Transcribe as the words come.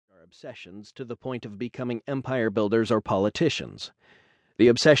obsessions to the point of becoming empire builders or politicians. The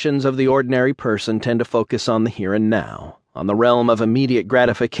obsessions of the ordinary person tend to focus on the here and now, on the realm of immediate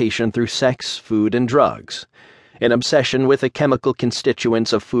gratification through sex, food, and drugs. An obsession with the chemical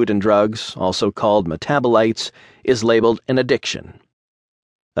constituents of food and drugs, also called metabolites, is labeled an addiction.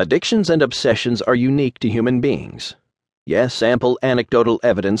 Addictions and obsessions are unique to human beings. Yes, ample anecdotal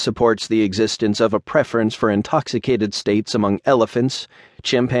evidence supports the existence of a preference for intoxicated states among elephants,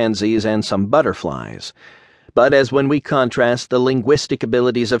 chimpanzees, and some butterflies. But as when we contrast the linguistic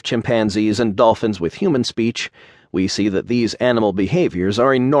abilities of chimpanzees and dolphins with human speech, we see that these animal behaviors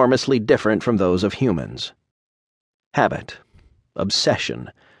are enormously different from those of humans. Habit,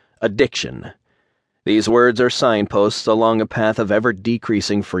 obsession, addiction. These words are signposts along a path of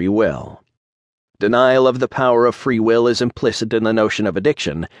ever-decreasing free will. Denial of the power of free will is implicit in the notion of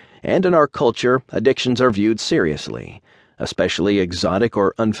addiction, and in our culture, addictions are viewed seriously, especially exotic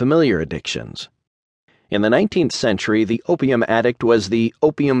or unfamiliar addictions. In the 19th century, the opium addict was the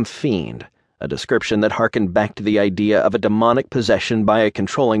opium fiend, a description that harkened back to the idea of a demonic possession by a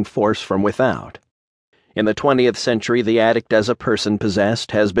controlling force from without. In the 20th century, the addict as a person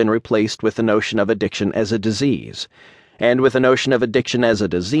possessed has been replaced with the notion of addiction as a disease. And with the notion of addiction as a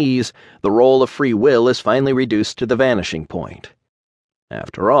disease, the role of free will is finally reduced to the vanishing point.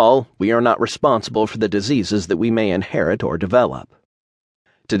 After all, we are not responsible for the diseases that we may inherit or develop.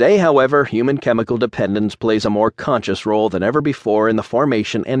 Today, however, human chemical dependence plays a more conscious role than ever before in the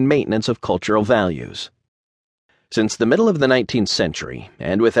formation and maintenance of cultural values. Since the middle of the 19th century,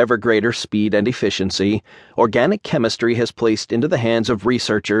 and with ever greater speed and efficiency, organic chemistry has placed into the hands of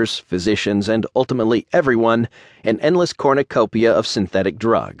researchers, physicians, and ultimately everyone an endless cornucopia of synthetic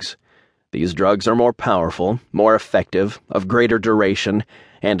drugs. These drugs are more powerful, more effective, of greater duration,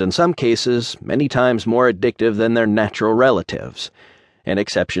 and in some cases, many times more addictive than their natural relatives. An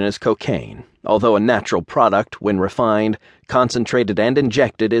exception is cocaine, although a natural product, when refined, concentrated, and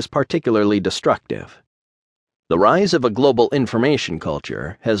injected, is particularly destructive. The rise of a global information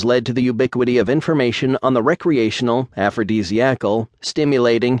culture has led to the ubiquity of information on the recreational, aphrodisiacal,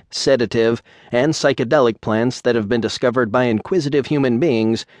 stimulating, sedative, and psychedelic plants that have been discovered by inquisitive human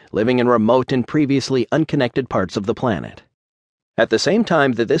beings living in remote and previously unconnected parts of the planet. At the same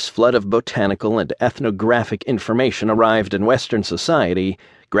time that this flood of botanical and ethnographic information arrived in Western society,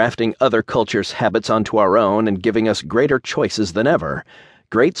 grafting other cultures' habits onto our own and giving us greater choices than ever,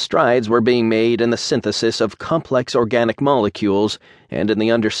 great strides were being made in the synthesis of complex organic molecules and in the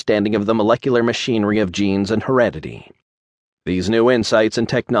understanding of the molecular machinery of genes and heredity. These new insights and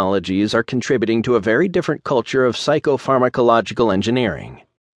technologies are contributing to a very different culture of psychopharmacological engineering.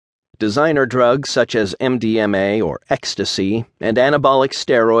 Designer drugs such as MDMA or ecstasy and anabolic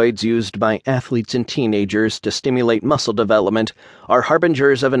steroids used by athletes and teenagers to stimulate muscle development are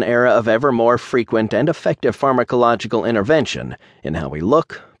harbingers of an era of ever more frequent and effective pharmacological intervention in how we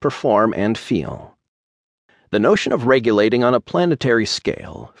look, perform, and feel. The notion of regulating on a planetary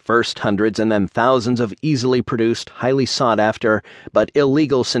scale, first hundreds and then thousands of easily produced, highly sought-after, but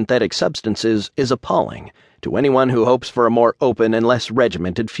illegal synthetic substances is appalling to anyone who hopes for a more open and less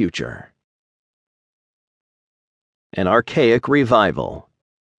regimented future. An Archaic Revival.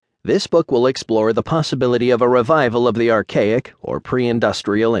 This book will explore the possibility of a revival of the archaic, or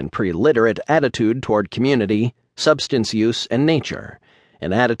pre-industrial and pre-literate attitude toward community, substance use, and nature,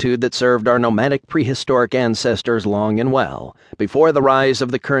 an attitude that served our nomadic prehistoric ancestors long and well, before the rise of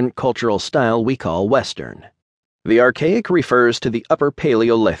the current cultural style we call Western. The archaic refers to the Upper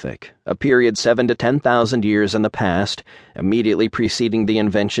Paleolithic, a period 7,000 to 10,000 years in the past, immediately preceding the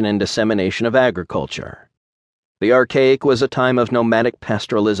invention and dissemination of agriculture. The archaic was a time of nomadic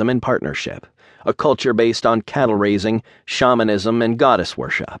pastoralism and partnership, a culture based on cattle raising, shamanism, and goddess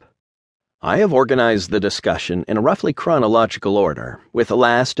worship. I have organized the discussion in a roughly chronological order, with the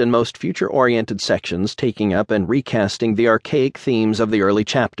last and most future-oriented sections taking up and recasting the archaic themes of the early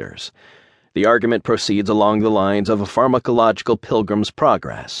chapters. The argument proceeds along the lines of a pharmacological pilgrim's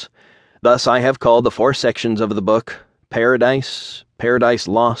progress. Thus, I have called the 4 sections of the book Paradise, Paradise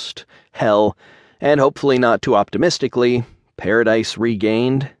Lost, Hell, and hopefully not too optimistically, Paradise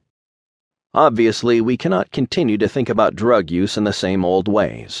Regained. Obviously, we cannot continue to think about drug use in the same old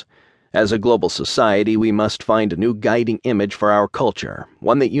ways. As a global society, we must find a new guiding image for our culture,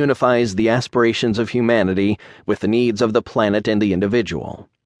 one that unifies the aspirations of humanity with the needs of the planet and the individual.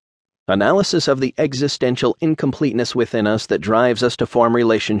 Analysis of the existential incompleteness within us that drives us to form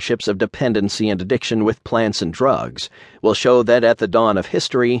relationships of dependency and addiction with plants and drugs will show that at the dawn of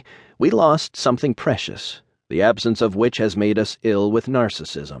history, we lost something precious, the absence of which has made us ill with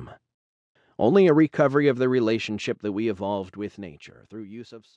narcissism. Only a recovery of the relationship that we evolved with nature through use of